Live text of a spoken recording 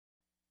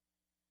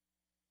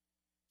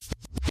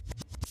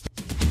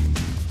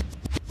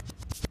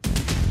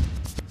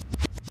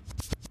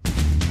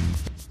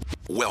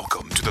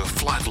Welcome to The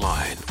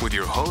Flatline with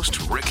your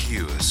host, Rick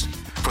Hughes.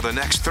 For the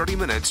next 30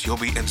 minutes, you'll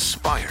be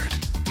inspired,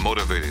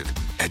 motivated,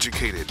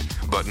 educated,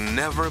 but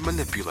never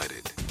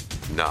manipulated.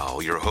 Now,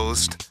 your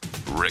host,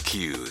 Rick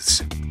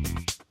Hughes.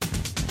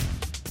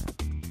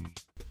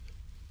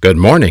 Good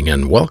morning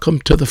and welcome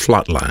to The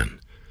Flatline.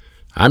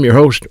 I'm your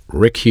host,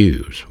 Rick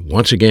Hughes,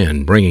 once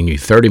again bringing you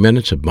 30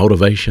 minutes of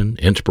motivation,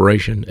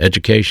 inspiration,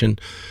 education.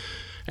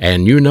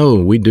 And you know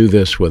we do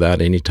this without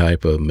any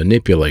type of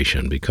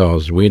manipulation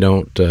because we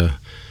don't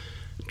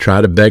try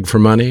to beg for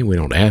money. We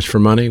don't ask for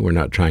money. We're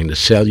not trying to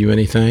sell you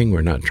anything.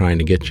 We're not trying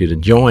to get you to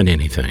join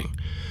anything.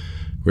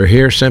 We're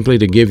here simply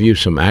to give you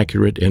some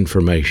accurate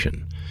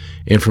information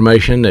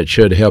that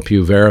should help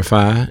you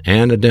verify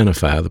and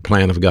identify the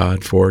plan of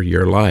God for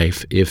your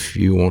life if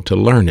you want to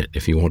learn it,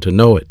 if you want to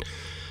know it.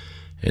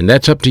 And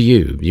that's up to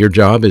you. Your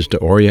job is to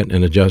orient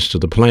and adjust to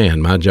the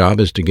plan. My job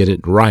is to get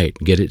it right,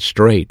 get it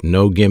straight.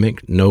 No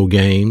gimmick, no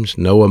games,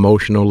 no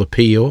emotional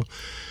appeal.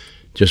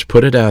 Just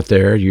put it out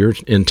there. You're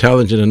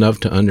intelligent enough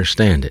to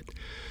understand it.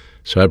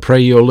 So I pray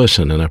you'll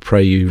listen, and I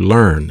pray you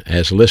learn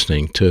as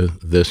listening to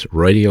this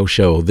radio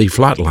show, The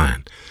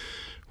Flatline.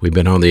 We've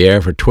been on the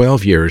air for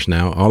 12 years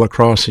now, all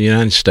across the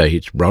United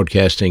States,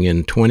 broadcasting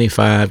in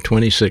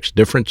 26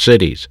 different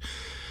cities.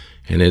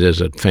 And it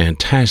is a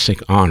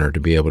fantastic honor to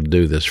be able to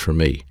do this for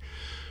me.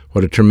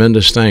 What a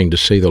tremendous thing to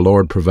see the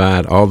Lord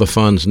provide all the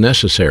funds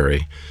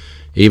necessary.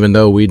 Even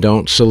though we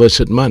don't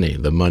solicit money,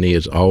 the money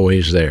is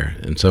always there.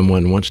 And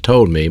someone once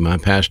told me, my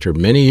pastor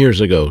many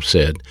years ago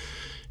said,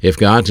 if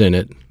God's in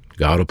it,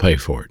 God will pay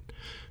for it.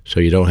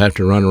 So you don't have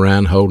to run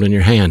around holding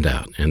your hand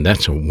out. And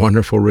that's a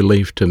wonderful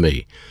relief to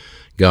me.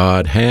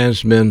 God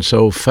has been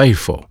so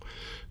faithful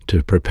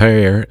to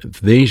prepare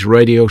these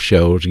radio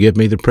shows, give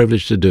me the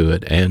privilege to do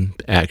it, and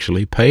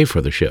actually pay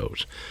for the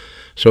shows.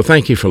 So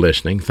thank you for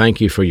listening.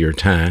 Thank you for your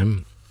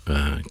time.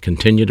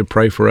 Continue to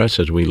pray for us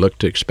as we look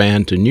to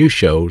expand to new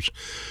shows,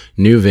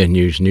 new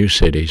venues, new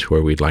cities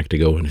where we'd like to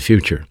go in the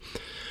future.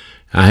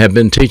 I have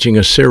been teaching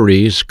a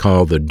series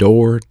called The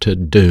Door to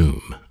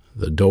Doom.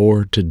 The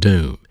Door to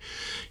Doom.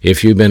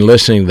 If you've been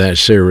listening to that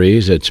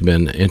series, it's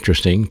been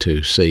interesting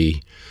to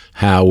see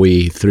how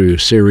we, through a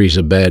series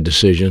of bad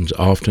decisions,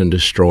 often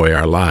destroy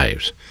our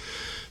lives.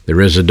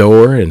 There is a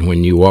door, and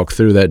when you walk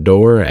through that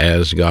door,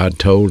 as God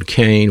told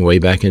Cain way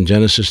back in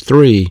Genesis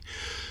 3,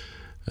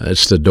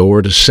 it's the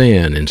door to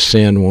sin, and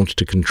sin wants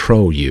to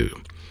control you.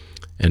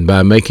 And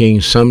by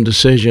making some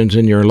decisions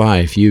in your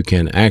life, you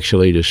can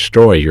actually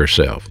destroy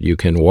yourself. You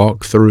can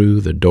walk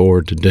through the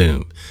door to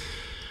doom.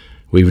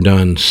 We've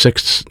done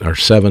 6 or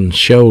 7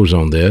 shows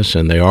on this,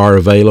 and they are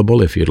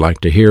available if you'd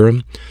like to hear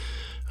them.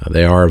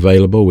 They are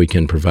available. We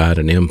can provide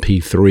an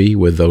MP3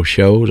 with those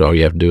shows. All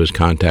you have to do is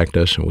contact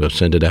us, and we'll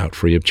send it out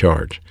free of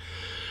charge.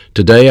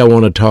 Today, I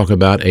want to talk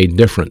about a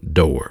different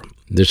door.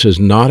 This is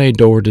not a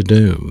door to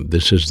doom.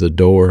 This is the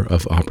door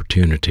of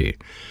opportunity.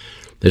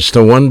 It's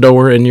the one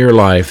door in your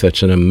life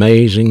that's an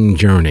amazing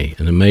journey,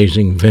 an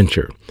amazing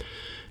venture.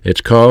 It's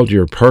called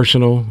your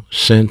personal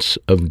sense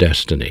of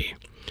destiny.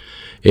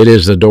 It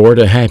is the door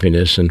to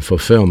happiness and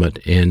fulfillment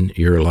in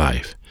your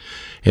life.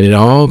 And it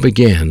all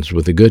begins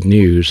with the good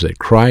news that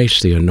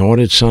Christ, the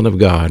anointed Son of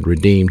God,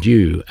 redeemed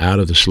you out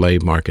of the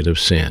slave market of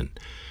sin.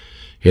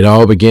 It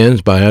all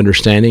begins by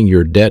understanding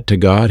your debt to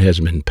God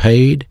has been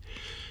paid.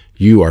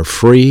 You are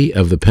free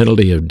of the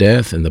penalty of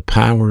death and the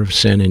power of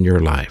sin in your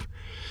life.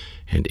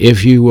 And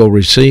if you will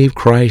receive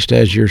Christ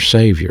as your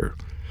Savior,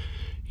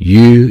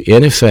 you,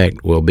 in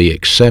effect, will be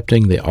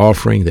accepting the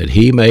offering that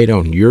He made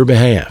on your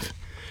behalf.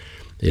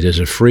 It is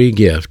a free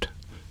gift,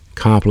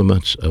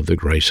 compliments of the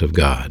grace of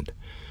God.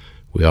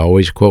 We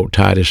always quote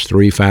Titus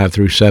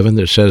 3:5-7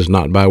 that says,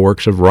 not by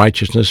works of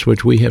righteousness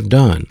which we have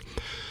done,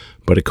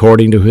 but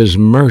according to His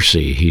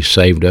mercy He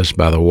saved us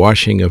by the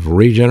washing of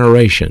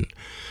regeneration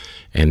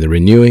and the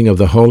renewing of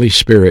the Holy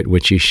Spirit,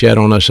 which He shed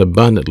on us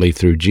abundantly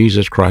through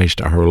Jesus Christ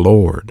our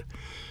Lord,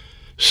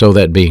 so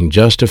that being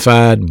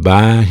justified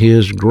by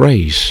His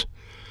grace,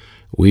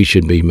 we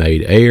should be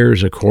made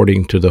heirs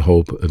according to the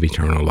hope of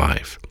eternal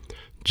life.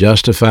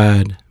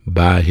 Justified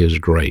by His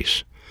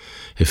grace.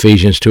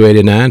 Ephesians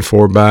 2:8-9,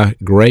 for by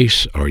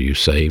grace are you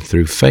saved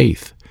through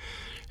faith,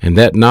 and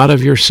that not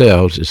of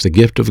yourselves is the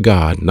gift of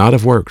God, not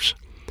of works,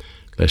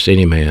 lest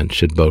any man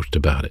should boast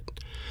about it.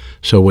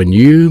 So when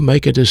you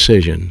make a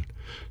decision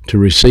to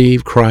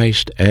receive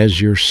Christ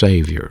as your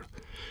Savior,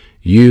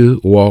 you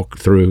walk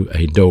through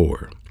a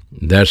door.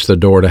 That's the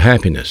door to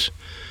happiness.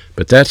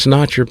 But that's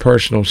not your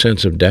personal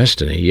sense of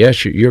destiny.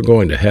 Yes, you're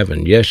going to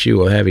heaven. Yes, you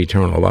will have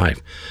eternal life.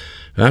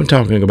 But I'm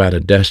talking about a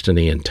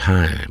destiny in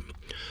time.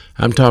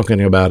 I'm talking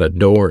about a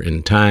door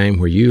in time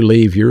where you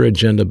leave your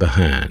agenda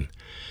behind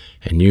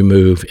and you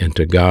move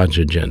into God's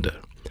agenda.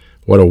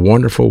 What a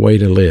wonderful way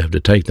to live, to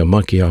take the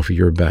monkey off of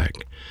your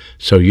back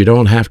so you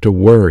don't have to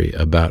worry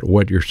about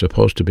what you're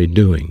supposed to be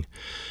doing.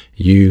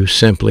 You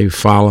simply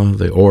follow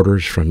the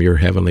orders from your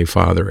Heavenly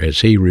Father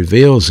as He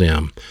reveals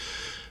them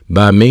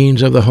by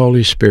means of the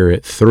Holy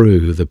Spirit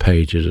through the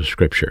pages of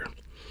Scripture.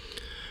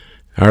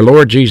 Our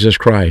Lord Jesus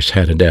Christ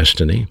had a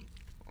destiny.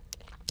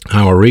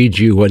 I will read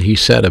you what he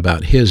said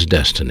about his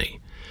destiny.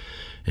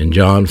 In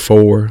John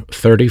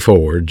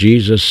 4:34,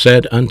 Jesus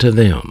said unto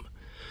them,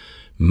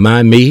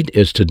 My meat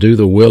is to do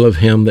the will of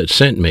him that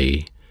sent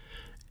me,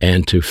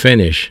 and to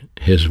finish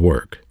his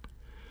work.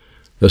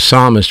 The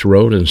psalmist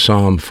wrote in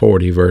Psalm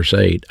 40, verse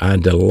 8, I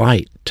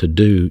delight to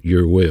do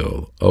your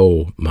will,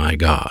 O my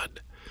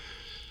God.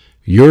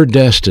 Your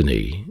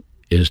destiny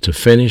is to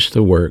finish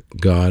the work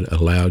God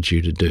allowed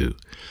you to do.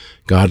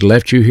 God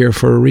left you here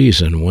for a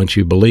reason. Once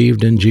you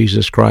believed in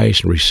Jesus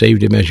Christ and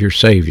received him as your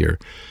Savior,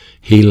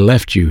 he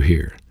left you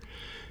here.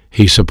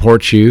 He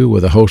supports you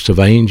with a host of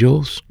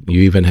angels.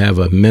 You even have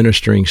a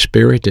ministering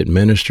spirit that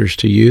ministers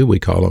to you. We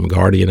call them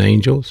guardian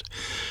angels.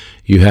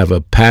 You have a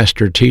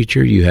pastor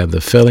teacher. You have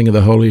the filling of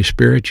the Holy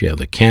Spirit. You have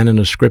the canon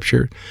of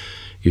Scripture.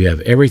 You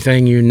have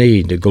everything you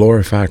need to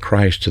glorify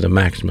Christ to the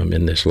maximum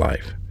in this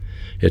life.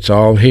 It's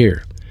all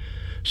here.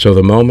 So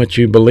the moment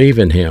you believe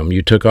in him,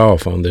 you took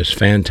off on this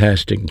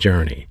fantastic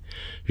journey,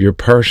 your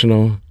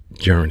personal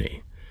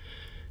journey.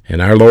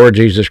 And our Lord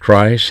Jesus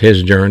Christ,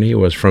 his journey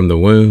was from the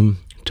womb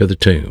to the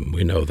tomb.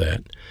 We know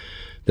that.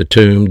 The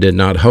tomb did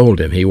not hold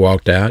him. He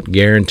walked out,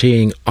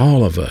 guaranteeing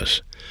all of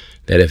us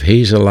that if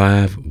he's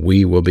alive,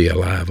 we will be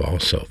alive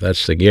also.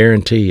 That's the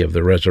guarantee of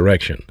the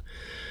resurrection.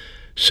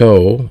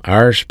 So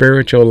our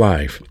spiritual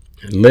life,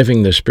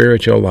 living the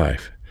spiritual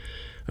life,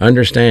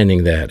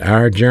 understanding that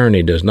our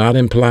journey does not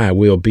imply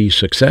we'll be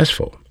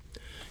successful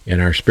in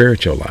our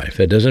spiritual life.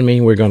 That doesn't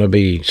mean we're going to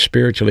be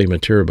spiritually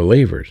mature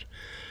believers.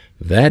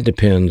 That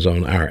depends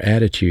on our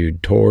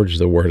attitude towards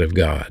the Word of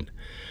God.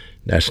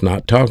 That's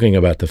not talking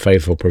about the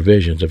faithful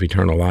provisions of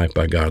eternal life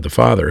by God the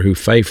Father, who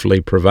faithfully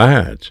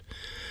provides.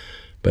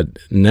 But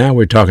now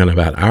we're talking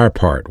about our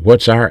part.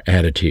 What's our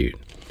attitude?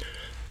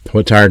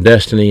 What's our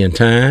destiny in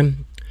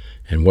time?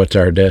 And what's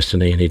our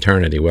destiny in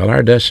eternity? Well,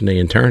 our destiny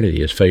in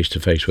eternity is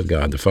face-to-face with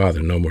God the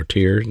Father. No more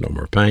tears, no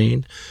more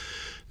pain.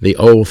 The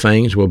old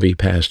things will be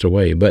passed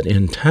away. But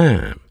in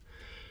time,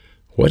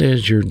 what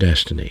is your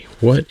destiny?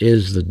 What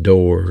is the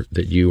door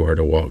that you are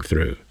to walk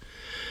through?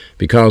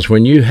 Because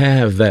when you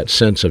have that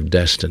sense of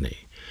destiny,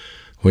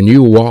 when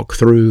you walk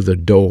through the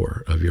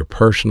door of your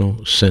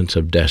personal sense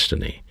of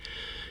destiny,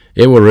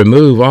 it will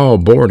remove all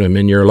boredom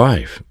in your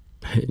life.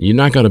 You're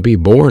not going to be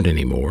bored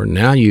anymore.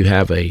 Now you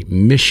have a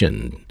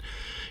mission.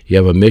 You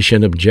have a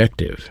mission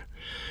objective.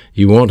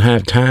 You won't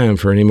have time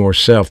for any more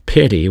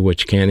self-pity,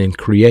 which can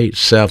create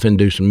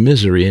self-induced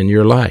misery in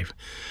your life.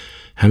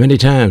 How many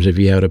times have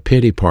you had a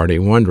pity party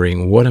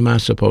wondering, what am I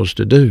supposed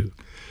to do?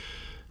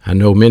 I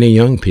know many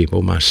young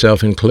people,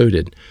 myself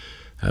included,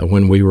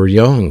 when we were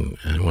young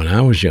and when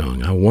I was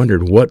young, I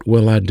wondered, what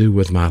will I do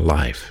with my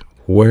life?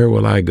 Where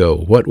will I go?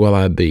 What will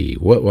I be?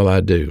 What will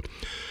I do?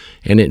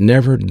 And it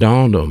never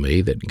dawned on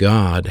me that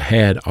God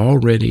had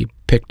already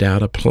picked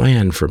out a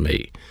plan for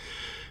me.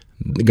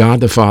 God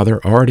the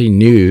Father already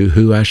knew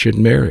who I should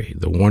marry,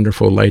 the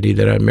wonderful lady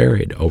that I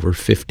married over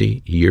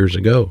 50 years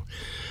ago.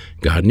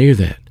 God knew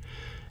that.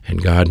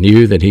 And God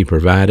knew that he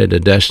provided a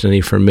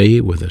destiny for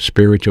me with a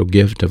spiritual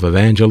gift of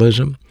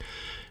evangelism,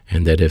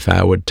 and that if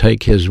I would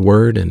take his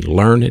word and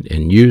learn it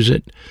and use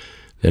it,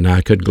 then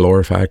I could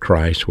glorify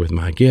Christ with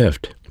my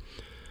gift.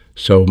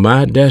 So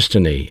my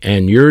destiny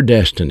and your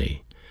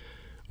destiny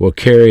will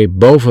carry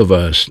both of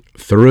us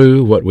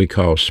through what we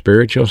call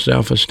spiritual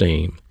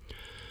self-esteem,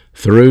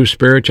 through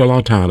spiritual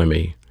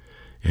autonomy,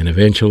 and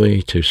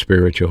eventually to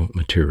spiritual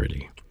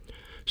maturity.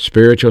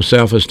 Spiritual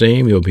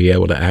self-esteem, you'll be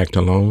able to act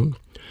alone.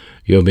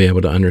 You'll be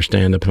able to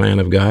understand the plan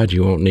of God.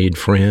 You won't need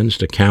friends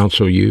to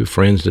counsel you,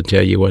 friends to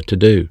tell you what to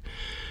do.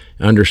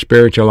 Under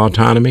spiritual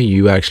autonomy,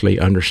 you actually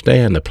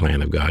understand the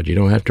plan of God. You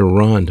don't have to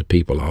run to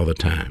people all the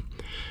time.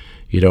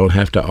 You don't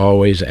have to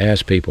always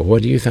ask people,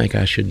 what do you think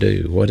I should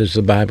do? What does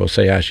the Bible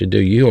say I should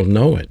do? You'll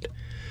know it.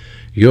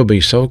 You'll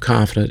be so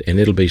confident, and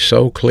it'll be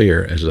so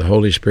clear as the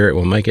Holy Spirit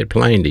will make it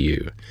plain to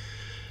you.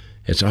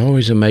 It's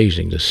always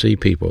amazing to see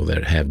people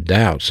that have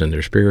doubts in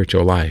their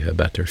spiritual life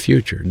about their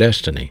future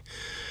destiny.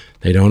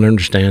 They don't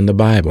understand the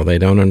Bible. They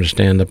don't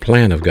understand the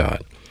plan of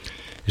God.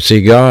 You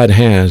see, God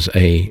has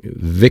a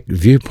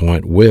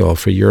viewpoint will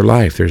for your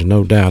life. There's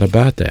no doubt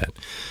about that.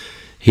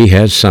 He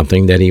has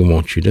something that he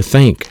wants you to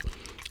think,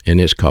 and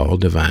it's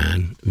called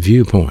divine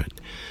viewpoint.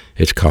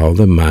 It's called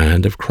the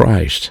mind of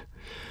Christ,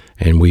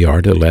 and we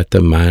are to let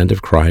the mind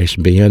of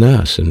Christ be in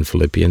us in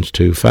Philippians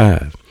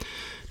 2:5,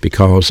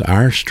 because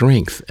our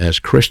strength as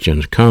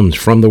Christians comes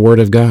from the Word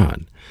of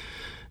God.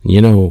 You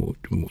know,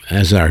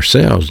 as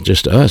ourselves,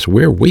 just us,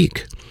 we're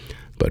weak.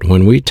 But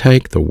when we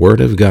take the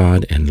Word of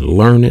God and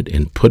learn it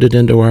and put it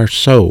into our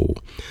soul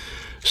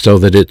so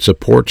that it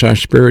supports our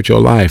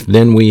spiritual life,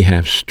 then we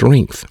have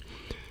strength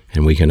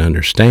and we can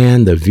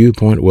understand the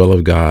viewpoint will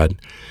of God.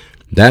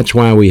 That's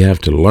why we have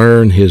to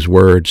learn his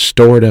Word,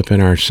 store it up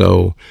in our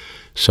soul,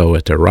 so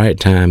at the right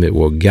time it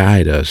will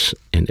guide us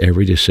in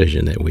every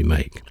decision that we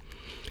make.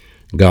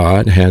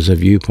 God has a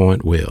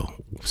viewpoint will,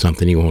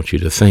 something he wants you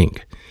to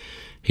think.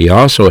 He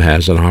also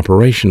has an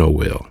operational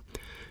will,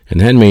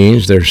 and that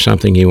means there's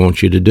something he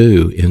wants you to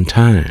do in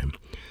time.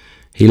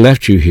 He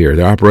left you here.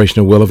 The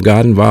operational will of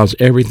God involves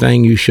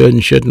everything you should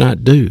and should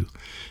not do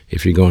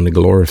if you're going to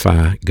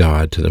glorify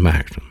God to the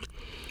maximum.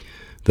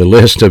 The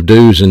list of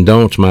do's and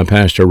don'ts my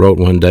pastor wrote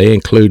one day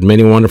include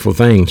many wonderful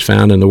things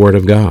found in the Word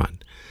of God.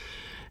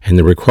 And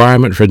the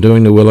requirement for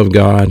doing the will of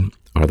God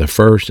are the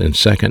first and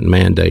second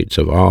mandates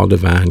of all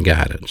divine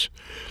guidance.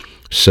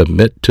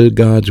 Submit to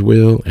God's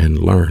will and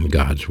learn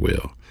God's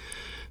will.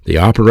 The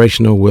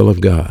operational will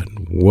of God.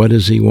 What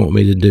does He want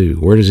me to do?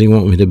 Where does He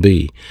want me to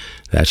be?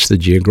 That's the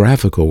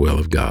geographical will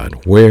of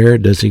God. Where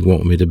does He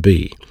want me to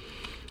be?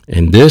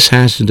 And this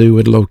has to do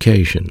with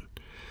location.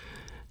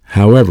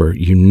 However,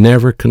 you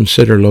never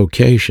consider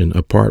location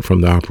apart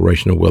from the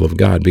operational will of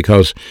God,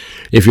 because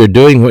if you're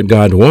doing what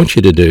God wants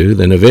you to do,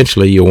 then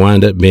eventually you'll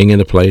wind up being in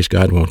the place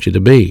God wants you to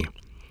be.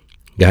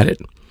 Got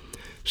it?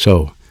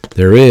 So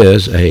there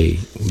is a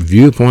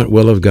viewpoint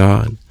will of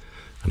God,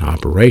 an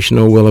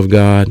operational will of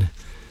God,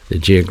 the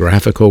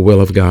geographical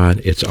will of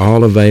God. It's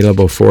all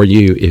available for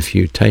you if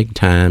you take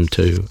time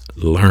to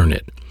learn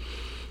it.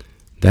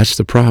 That's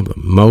the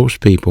problem. Most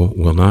people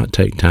will not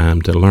take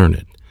time to learn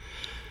it.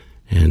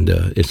 And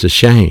it's a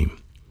shame,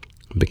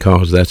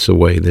 because that's the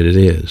way that it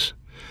is.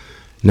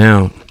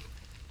 Now,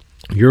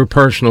 your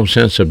personal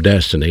sense of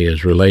destiny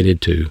is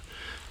related to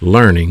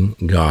learning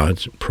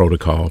God's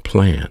protocol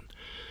plan.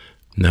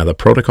 Now, the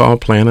protocol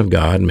plan of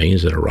God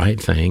means that a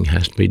right thing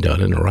has to be done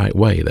in the right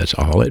way. That's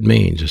all it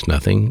means. It's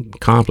nothing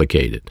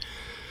complicated.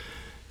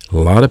 A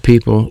lot of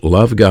people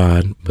love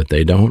God, but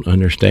they don't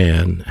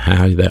understand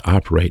how they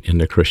operate in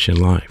the Christian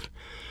life.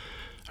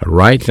 A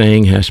right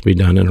thing has to be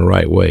done in the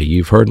right way.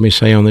 You've heard me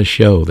say on this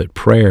show that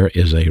prayer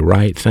is a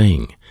right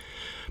thing,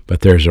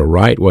 but there's a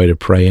right way to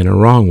pray and a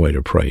wrong way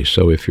to pray.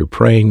 So if you're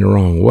praying the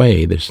wrong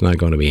way, that's not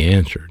going to be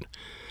answered.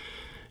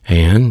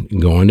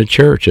 And going to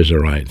church is a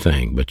right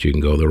thing, but you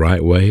can go the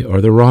right way or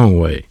the wrong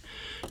way.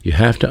 You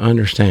have to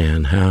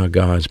understand how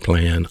God's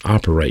plan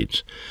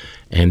operates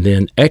and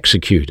then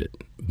execute it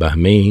by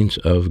means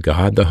of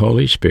God the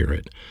Holy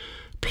Spirit,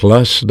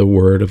 plus the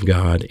Word of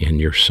God in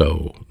your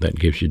soul. That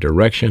gives you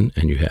direction,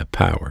 and you have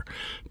power.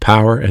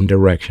 Power and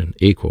direction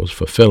equals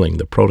fulfilling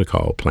the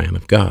protocol plan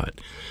of God.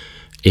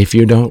 If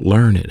you don't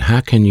learn it, how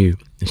can you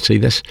see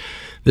this?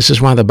 This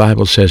is why the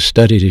Bible says,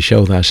 study to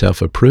show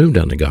thyself approved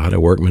unto God, a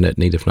workman that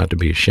needeth not to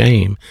be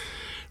ashamed,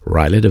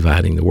 rightly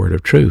dividing the word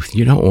of truth.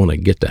 You don't want to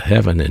get to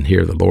heaven and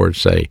hear the Lord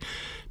say,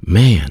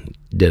 man,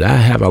 did I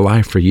have a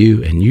life for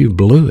you and you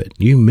blew it.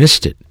 You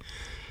missed it.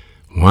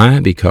 Why?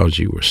 Because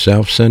you were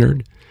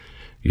self-centered.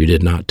 You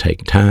did not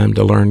take time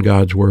to learn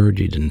God's word.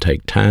 You didn't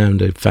take time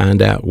to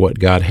find out what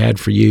God had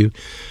for you.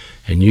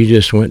 And you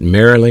just went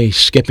merrily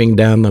skipping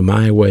down the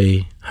my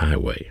way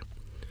highway.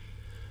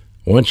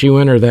 Once you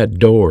enter that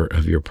door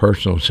of your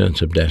personal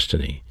sense of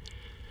destiny,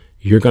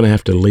 you're going to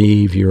have to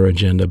leave your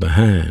agenda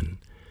behind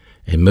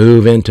and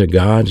move into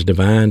God's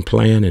divine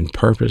plan and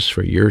purpose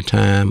for your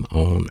time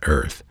on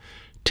earth.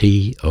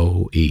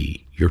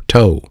 T-O-E, your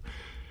toe,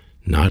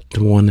 not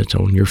the one that's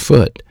on your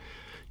foot.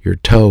 Your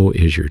toe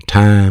is your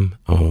time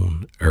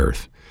on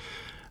earth.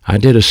 I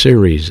did a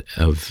series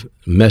of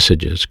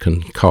messages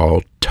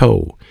called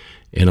Toe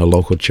in a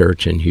local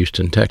church in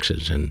Houston,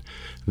 Texas, and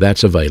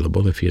that's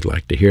available. If you'd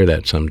like to hear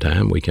that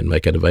sometime, we can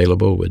make it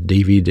available with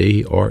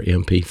DVD or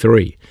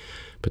MP3.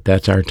 But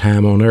that's our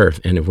time on earth.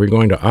 And if we're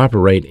going to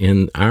operate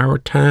in our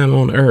time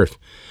on earth,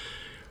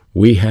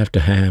 we have to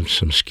have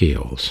some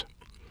skills.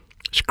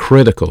 It's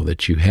critical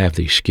that you have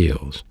these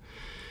skills.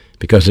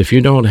 Because if you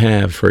don't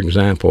have, for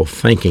example,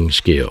 thinking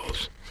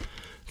skills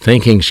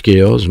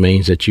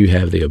means that you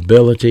have the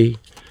ability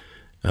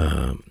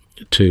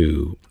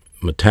to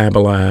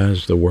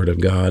metabolize the Word of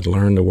God,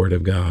 learn the Word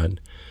of God.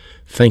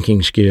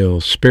 Thinking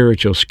skills,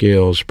 spiritual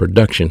skills,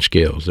 production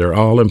skills, they're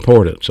all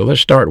important. So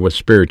let's start with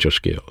spiritual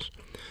skills.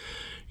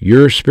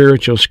 Your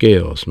spiritual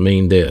skills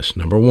mean this.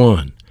 Number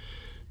one,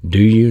 do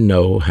you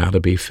know how to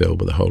be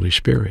filled with the Holy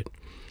Spirit?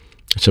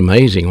 It's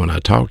amazing when I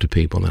talk to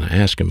people and I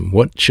ask them,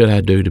 what should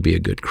I do to be a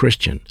good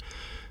Christian?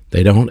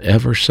 They don't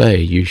ever say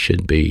you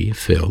should be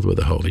filled with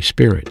the Holy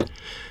Spirit.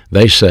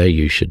 They say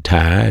you should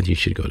tithe, you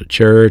should go to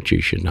church, you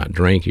should not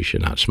drink, you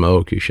should not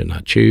smoke, you should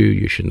not chew,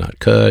 you should not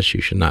cuss, you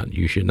should not.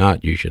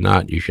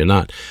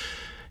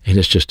 And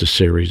it's just a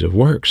series of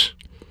works.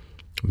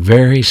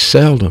 Very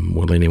seldom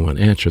will anyone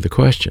answer the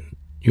question.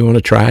 You want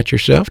to try it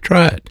yourself?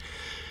 Try it.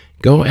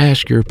 Go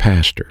ask your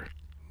pastor.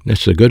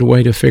 That's a good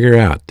way to figure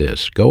out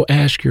this. Go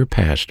ask your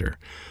pastor,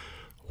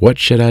 what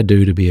should I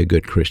do to be a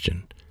good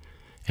Christian?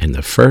 And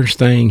the first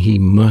thing he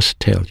must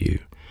tell you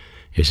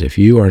is if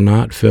you are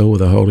not filled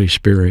with the Holy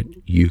Spirit,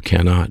 you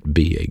cannot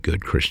be a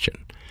good Christian.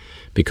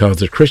 Because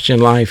the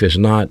Christian life is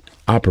not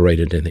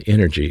operated in the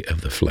energy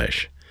of the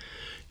flesh.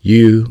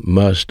 You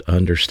must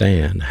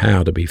understand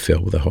how to be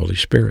filled with the Holy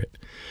Spirit.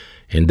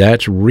 And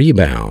that's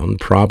rebound,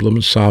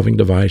 problem-solving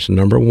device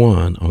number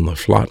one on the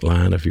flot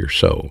line of your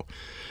soul.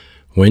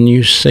 When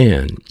you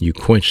sin, you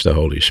quench the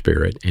Holy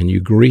Spirit and you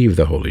grieve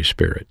the Holy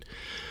Spirit.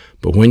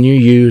 But when you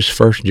use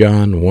 1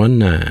 John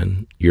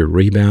 1:9, your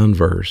rebound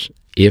verse,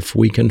 if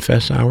we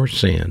confess our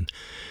sin,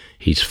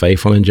 He's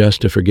faithful and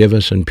just to forgive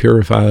us and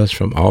purify us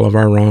from all of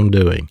our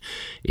wrongdoing.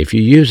 If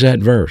you use that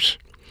verse,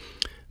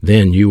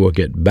 then you will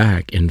get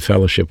back in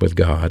fellowship with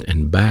God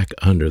and back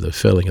under the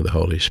filling of the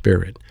Holy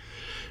Spirit.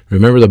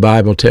 Remember, the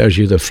Bible tells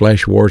you the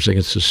flesh wars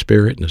against the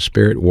Spirit, and the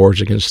Spirit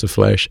wars against the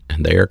flesh,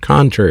 and they are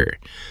contrary.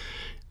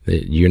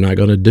 You're not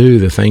going to do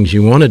the things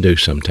you want to do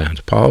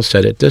sometimes. Paul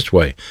said it this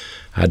way: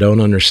 I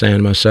don't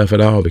understand myself at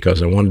all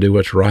because I want to do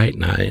what's right,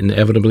 and I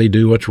inevitably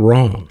do what's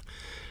wrong.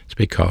 It's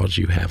because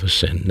you have a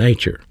sin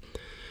nature.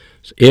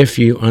 If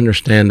you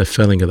understand the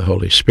filling of the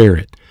Holy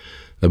Spirit,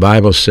 the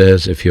Bible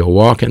says if you'll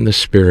walk in the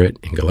Spirit,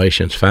 in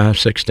Galatians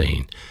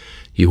 5:16,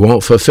 you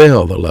won't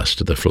fulfill the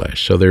lust of the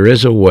flesh. So there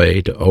is a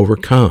way to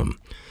overcome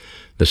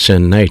the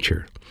sin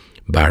nature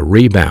by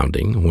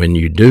rebounding when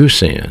you do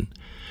sin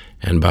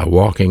and by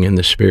walking in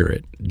the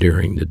Spirit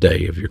during the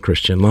day of your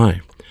Christian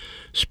life.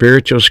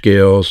 Spiritual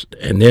skills,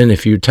 and then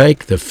if you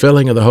take the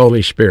filling of the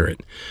Holy Spirit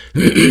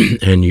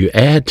and you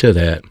add to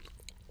that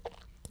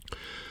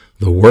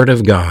the Word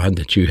of God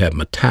that you have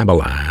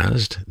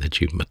metabolized,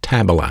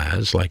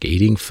 like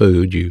eating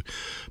food, you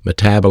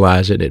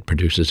metabolize it, it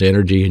produces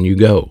energy, and you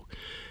go.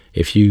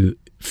 If you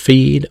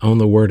feed on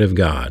the Word of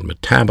God,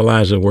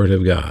 metabolize the Word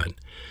of God,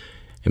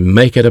 and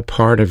make it a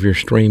part of your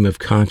stream of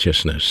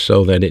consciousness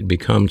so that it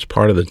becomes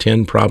part of the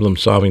 10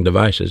 problem-solving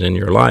devices in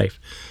your life,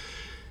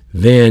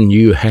 then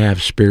you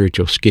have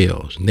spiritual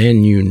skills.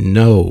 Then you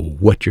know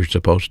what you're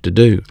supposed to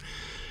do.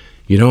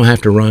 You don't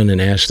have to run and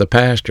ask the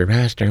pastor,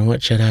 Pastor,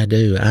 what should I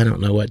do? I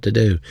don't know what to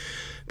do.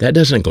 That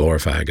doesn't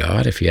glorify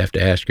God if you have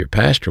to ask your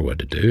pastor what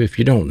to do. If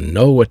you don't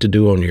know what to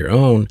do on your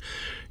own,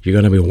 you're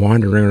going to be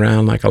wandering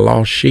around like a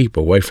lost sheep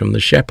away from the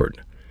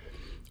shepherd.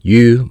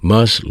 You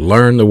must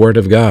learn the Word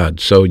of God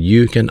so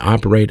you can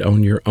operate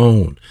on your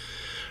own.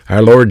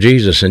 Our Lord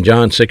Jesus in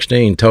John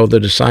 16 told the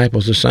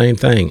disciples the same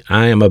thing.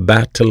 I am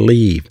about to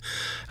leave.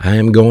 I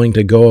am going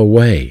to go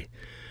away.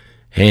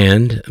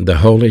 And the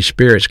Holy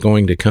Spirit's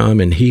going to come,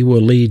 and He will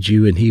lead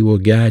you, and He will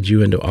guide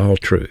you into all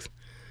truth.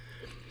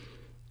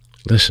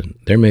 Listen,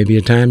 there may be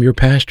a time your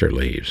pastor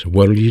leaves.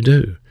 What will you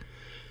do?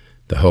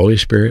 The Holy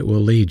Spirit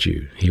will lead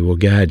you. He will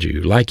guide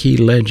you, like He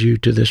led you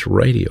to this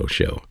radio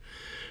show,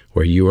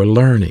 where you are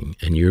learning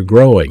and you're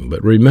growing.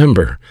 But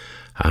remember,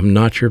 I'm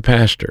not your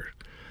pastor.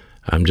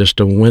 I'm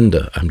just a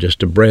window. I'm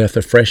just a breath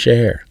of fresh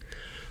air.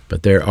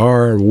 But there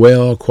are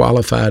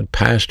well-qualified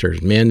pastors,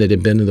 men that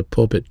have been in the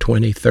pulpit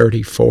 20,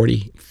 30,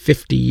 40,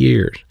 50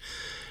 years,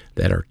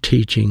 that are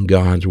teaching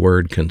God's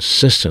Word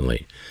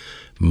consistently,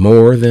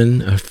 more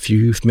than a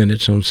few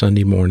minutes on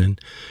Sunday morning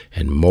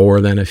and more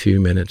than a few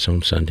minutes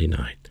on Sunday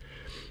night.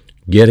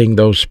 Getting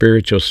those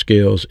spiritual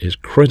skills is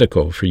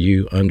critical for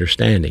you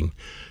understanding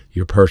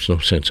your personal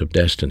sense of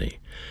destiny.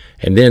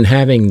 And then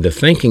having the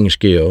thinking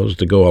skills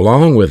to go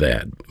along with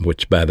that,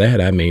 which by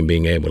that I mean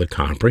being able to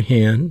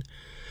comprehend,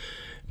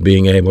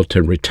 being able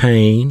to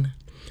retain,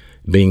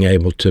 being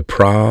able to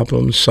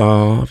problem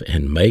solve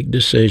and make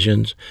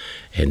decisions,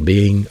 and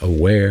being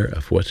aware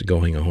of what's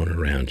going on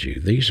around you.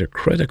 These are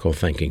critical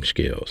thinking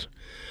skills.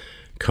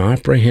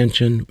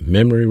 Comprehension,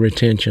 memory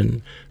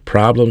retention,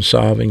 problem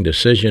solving,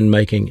 decision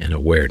making, and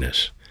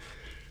awareness.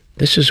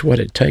 This is what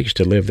it takes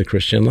to live the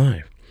Christian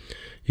life.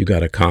 You've got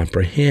to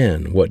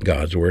comprehend what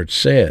God's Word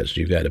says.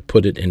 You've got to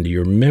put it into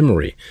your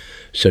memory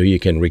so you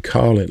can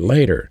recall it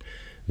later.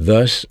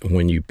 Thus,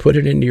 when you put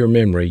it into your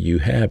memory, you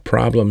have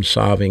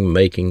problem-solving,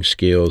 making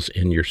skills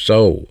in your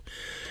soul.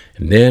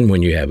 And then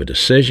when you have a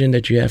decision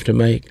that you have to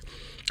make,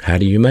 how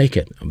do you make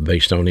it?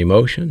 Based on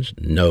emotions?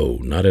 No,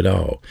 not at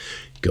all.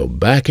 Go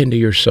back into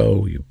your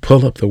soul, you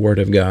pull up the Word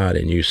of God,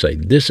 and you say,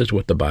 this is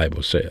what the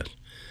Bible says.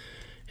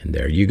 And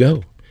there you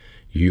go.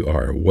 You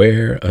are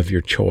aware of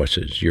your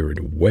choices. You're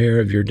aware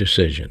of your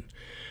decision.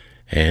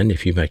 And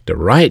if you make the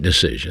right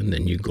decision,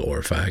 then you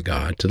glorify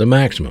God to the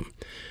maximum.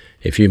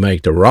 If you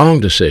make the wrong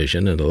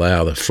decision and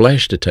allow the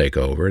flesh to take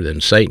over,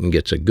 then Satan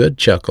gets a good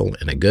chuckle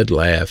and a good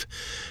laugh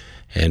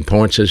and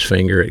points his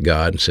finger at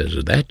God and says,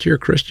 is that your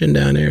Christian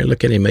down there?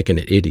 Look at him making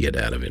an idiot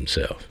out of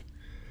himself.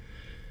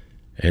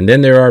 And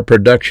then there are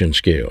production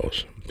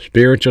skills,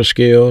 spiritual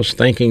skills,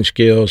 thinking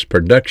skills,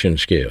 production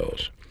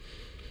skills.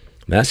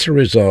 That's the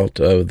result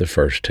of the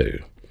first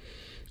two.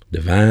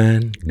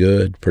 Divine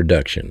good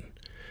production,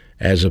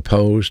 as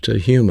opposed to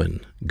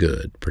human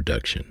good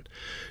production.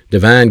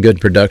 Divine good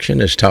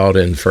production is taught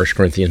in 1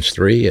 Corinthians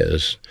 3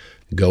 as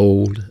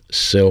gold,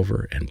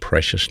 silver, and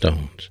precious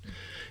stones.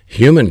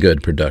 Human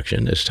good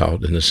production is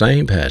taught in the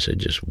same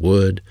passage as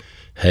wood,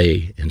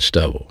 hay, and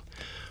stubble.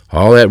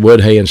 All that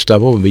wood, hay, and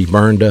stubble will be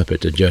burned up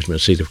at the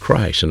judgment seat of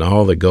Christ, and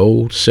all the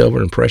gold,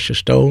 silver, and precious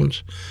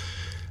stones,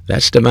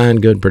 that's divine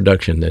good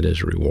production that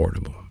is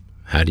rewardable.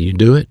 How do you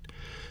do it?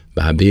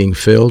 By being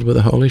filled with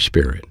the Holy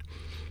Spirit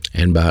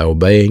and by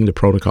obeying the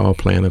protocol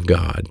plan of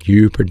God.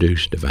 You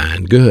produce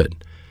divine good,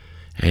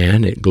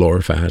 and it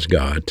glorifies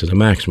God to the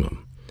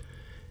maximum.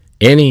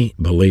 Any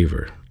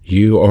believer,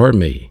 you or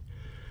me,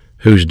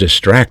 who's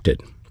distracted,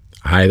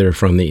 either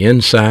from the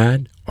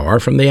inside or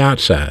from the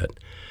outside,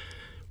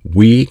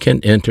 we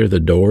can enter the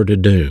door to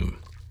doom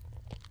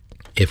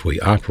if we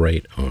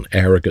operate on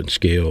arrogant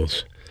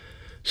skills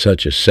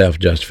such as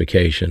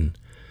self-justification,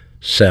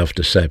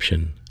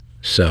 self-deception,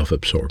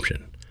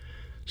 self-absorption.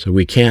 So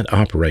we can't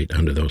operate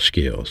under those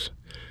skills.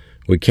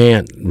 We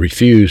can't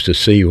refuse to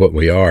see what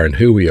we are and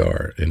who we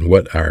are and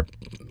what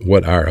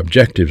our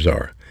objectives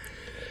are.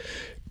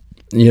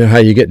 You know how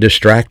you get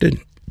distracted?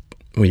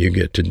 When you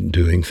get to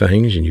doing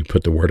things and you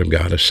put the Word of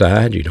God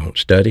aside, you don't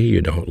study,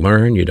 you don't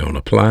learn, you don't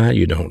apply,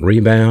 you don't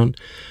rebound.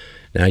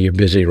 Now you're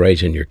busy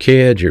raising your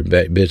kids, you're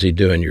busy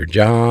doing your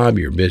job,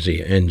 you're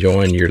busy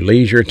enjoying your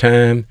leisure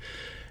time.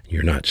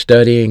 You're not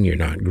studying, you're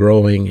not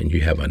growing, and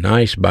you have a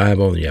nice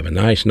Bible, and you have a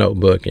nice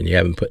notebook, and you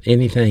haven't put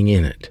anything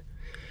in it,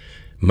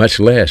 much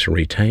less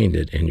retained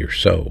it in your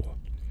soul.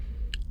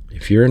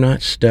 If you're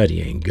not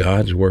studying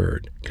God's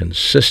Word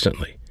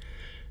consistently,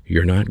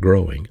 you're not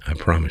growing, I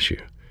promise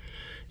you.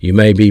 You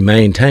may be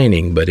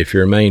maintaining, but if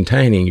you're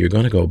maintaining, you're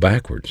going to go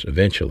backwards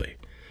eventually.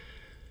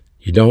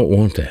 You don't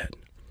want that.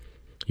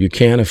 You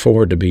can't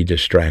afford to be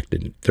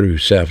distracted through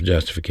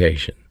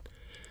self-justification.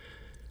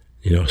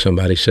 You know,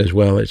 somebody says,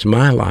 well, it's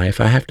my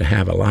life. I have to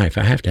have a life.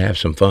 I have to have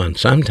some fun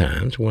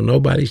sometimes. Well,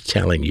 nobody's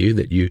telling you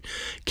that you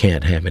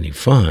can't have any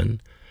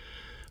fun.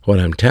 What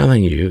I'm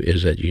telling you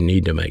is that you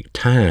need to make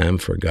time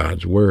for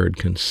God's Word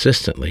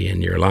consistently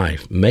in your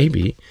life,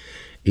 maybe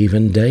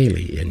even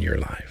daily in your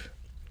life.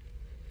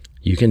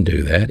 You can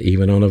do that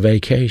even on a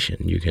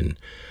vacation. You can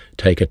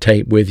take a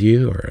tape with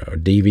you or a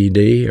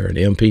DVD or an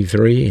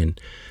MP3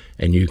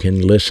 and you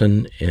can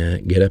listen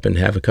and get up and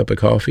have a cup of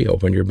coffee,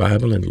 open your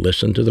Bible, and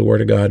listen to the Word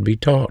of God be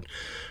taught.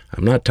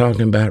 I'm not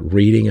talking about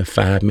reading a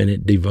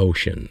 5-minute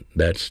devotion.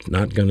 That's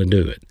not going to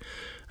do it.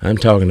 I'm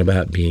talking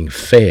about being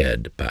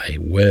fed by a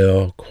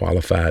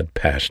well-qualified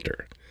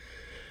pastor.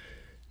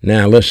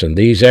 Now listen,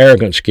 these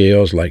arrogant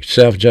skills like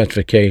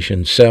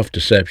self-justification,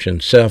 self-deception,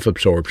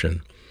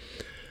 self-absorption,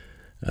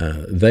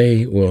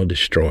 they will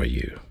destroy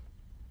you.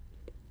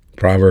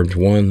 Proverbs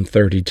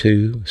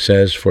 1:32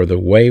 says, for the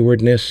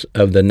waywardness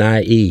of the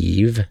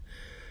naive,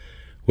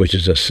 which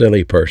is a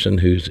silly person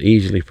who's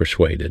easily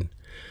persuaded,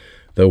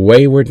 the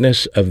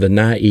waywardness of the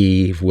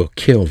naive will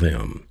kill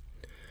them,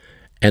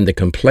 and the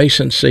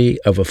complacency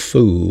of a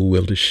fool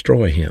will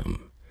destroy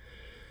him.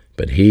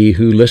 But he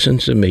who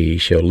listens to me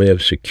shall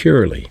live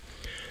securely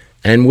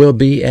and will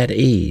be at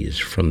ease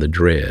from the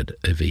dread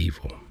of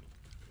evil.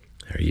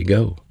 There you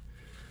go.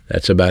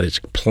 That's about as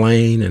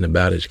plain and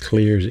about as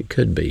clear as it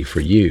could be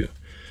for you.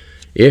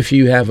 If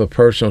you have a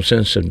personal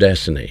sense of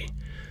destiny,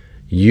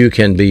 you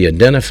can be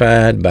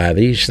identified by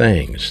these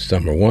things.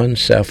 Number one,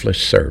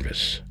 selfless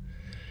service.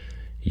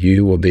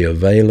 You will be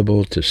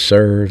available to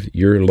serve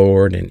your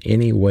Lord in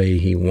any way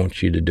He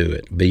wants you to do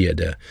it, be it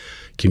a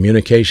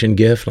communication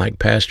gift like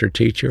pastor,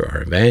 teacher,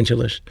 or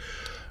evangelist,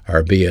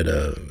 or be it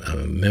a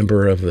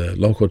member of the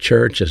local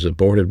church as a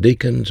board of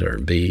deacons, or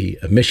be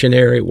a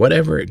missionary,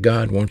 whatever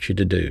God wants you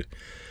to do.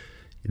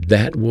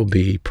 That will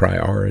be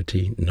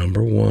priority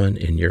number one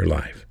in your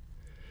life.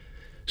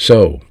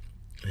 So,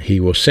 He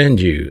will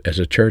send you as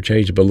a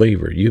church-age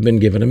believer. You've been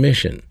given a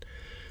mission.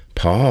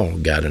 Paul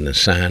got an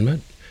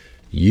assignment.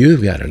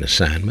 You've got an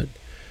assignment.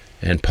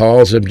 And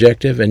Paul's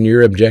objective and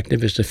your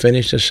objective is to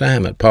finish the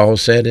assignment. Paul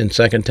said in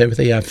 2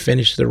 Timothy, I've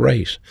finished the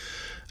race.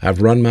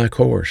 I've run my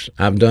course.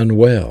 I've done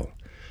well.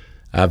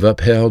 I've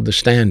upheld the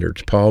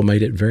standards. Paul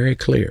made it very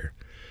clear.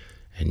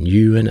 And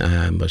you and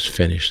I must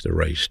finish the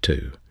race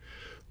too.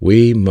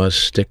 We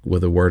must stick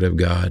with the Word of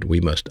God. We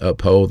must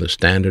uphold the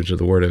standards of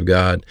the Word of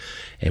God,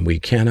 and we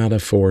cannot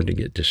afford to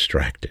get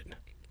distracted.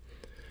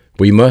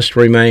 We must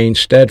remain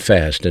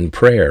steadfast in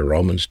prayer,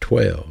 Romans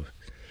 12.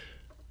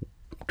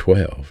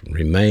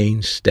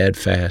 Remain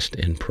steadfast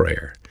in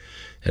prayer.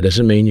 That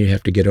doesn't mean you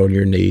have to get on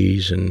your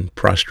knees and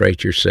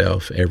prostrate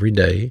yourself every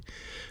day.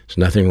 There's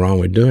nothing wrong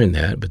with doing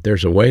that, but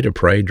there's a way to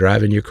pray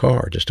driving your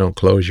car. Just don't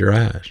close your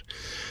eyes.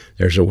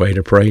 There's a way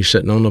to pray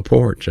sitting on the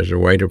porch. There's a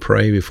way to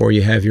pray before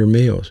you have your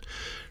meals.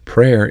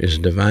 Prayer is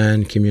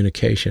divine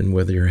communication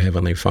with your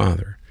Heavenly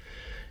Father.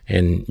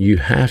 And you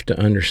have to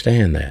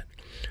understand that.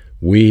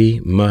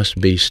 We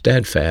must be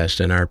steadfast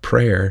in our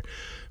prayer,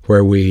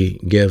 where we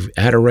give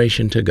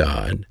adoration to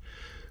God,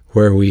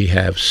 where we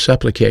have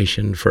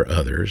supplication for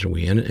others,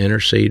 we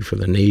intercede for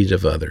the needs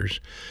of others,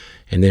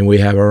 and then we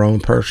have our own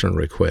personal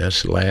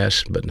requests,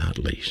 last but not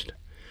least.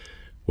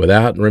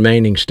 Without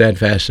remaining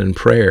steadfast in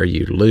prayer,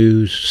 you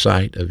lose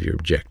sight of your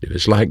objective.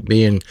 It's like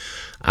being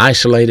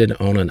isolated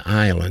on an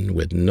island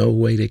with no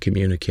way to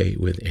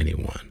communicate with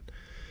anyone.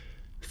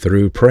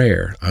 Through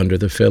prayer, under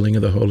the filling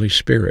of the Holy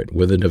Spirit,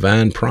 with the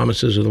divine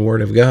promises of the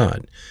Word of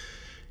God,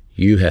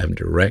 you have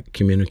direct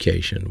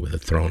communication with the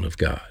throne of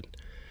God.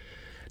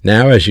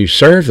 Now, as you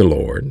serve the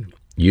Lord,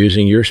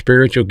 using your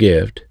spiritual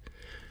gift,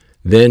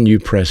 then you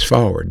press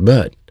forward.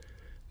 But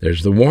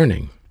there's the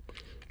warning.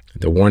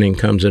 The warning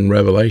comes in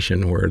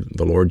Revelation, where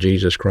the Lord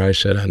Jesus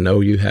Christ said, I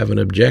know you have an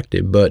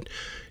objective, but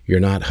you're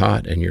not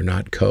hot and you're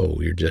not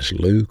cold. You're just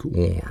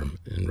lukewarm,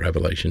 in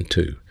Revelation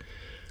 2.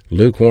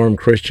 Lukewarm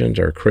Christians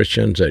are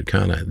Christians that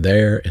kind of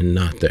there and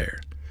not there.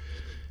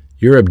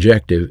 Your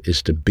objective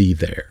is to be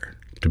there,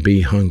 to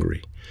be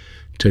hungry,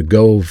 to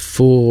go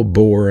full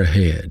bore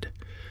ahead,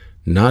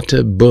 not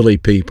to bully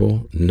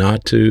people,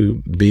 not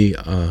to be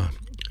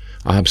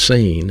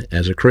obscene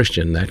as a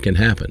Christian. That can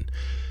happen.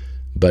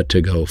 But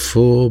to go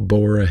full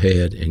bore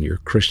ahead in your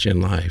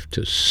Christian life,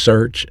 to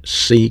search,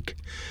 seek,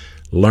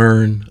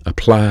 learn,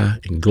 apply,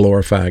 and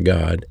glorify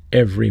God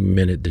every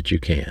minute that you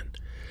can.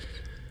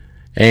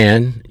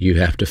 And you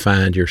have to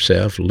find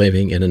yourself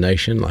living in a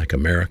nation like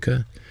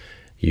America.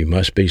 You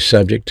must be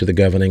subject to the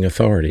governing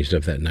authorities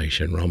of that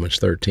nation, Romans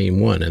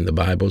 13:1. And the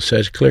Bible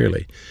says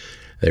clearly,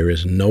 there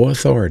is no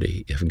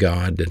authority if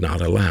God did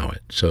not allow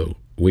it. So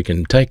we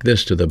can take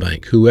this to the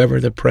bank. Whoever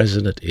the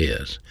president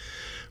is,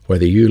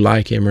 whether you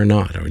like him or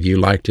not, or you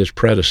liked his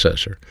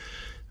predecessor,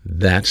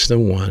 that's the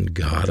one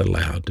God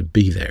allowed to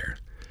be there.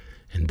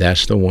 And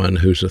that's the one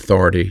whose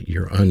authority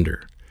you're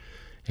under.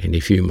 And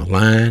if you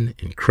malign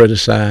and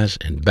criticize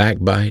and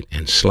backbite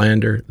and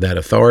slander that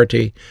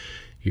authority,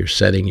 you're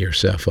setting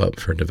yourself up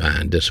for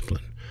divine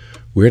discipline.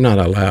 We're not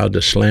allowed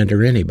to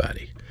slander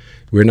anybody.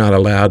 We're not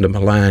allowed to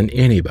malign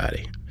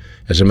anybody.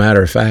 As a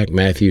matter of fact,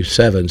 Matthew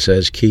 7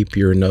 says, keep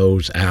your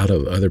nose out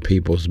of other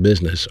people's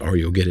business or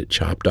you'll get it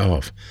chopped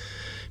off.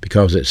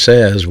 Because it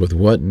says, with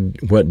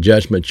what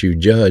judgment you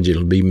judge,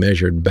 it'll be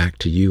measured back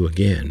to you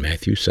again.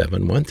 Matthew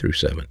 7,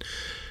 1-7.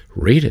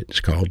 Read it. It's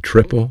called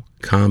triple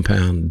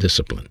compound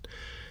discipline.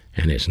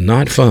 And it's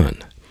not fun.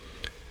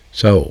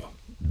 So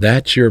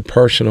that's your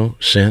personal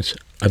sense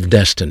of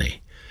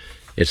destiny.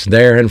 It's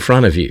there in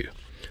front of you.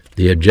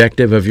 The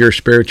objective of your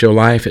spiritual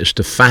life is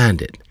to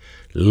find it,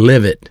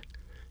 live it,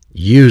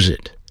 use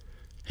it,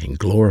 and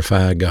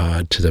glorify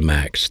God to the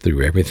max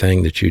through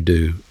everything that you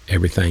do,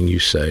 everything you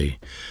say,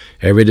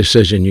 every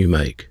decision you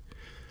make.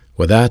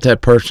 Without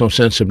that personal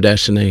sense of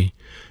destiny,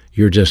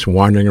 you're just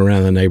wandering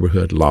around the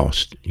neighborhood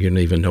lost. You don't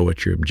even know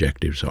what your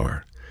objectives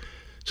are.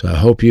 So I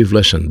hope you've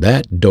listened.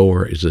 That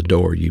door is the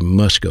door you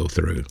must go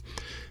through.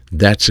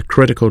 That's a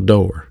critical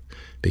door,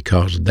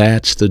 because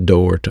that's the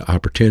door to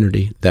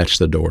opportunity. That's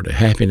the door to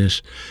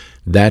happiness.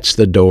 That's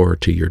the door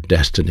to your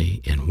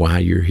destiny and why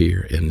you're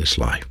here in this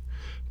life.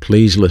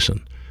 Please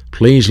listen.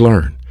 Please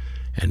learn.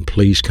 And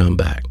please come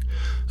back.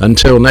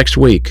 Until next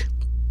week,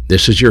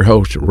 this is your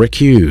host, Rick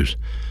Hughes,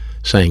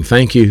 saying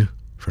thank you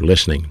for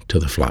listening to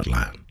The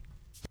Flatline.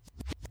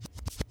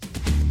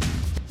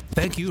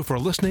 Thank you for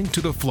listening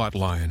to The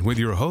Flatline with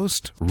your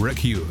host, Rick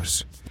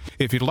Hughes.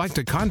 If you'd like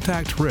to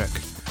contact Rick,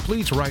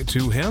 please write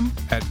to him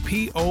at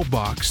P.O.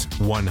 Box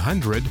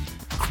 100,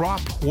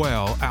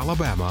 Cropwell,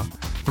 Alabama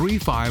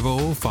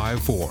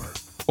 35054,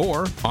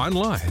 or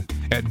online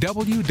at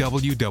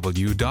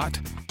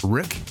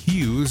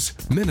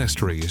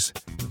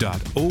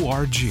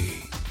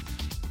www.rickhughesministries.org.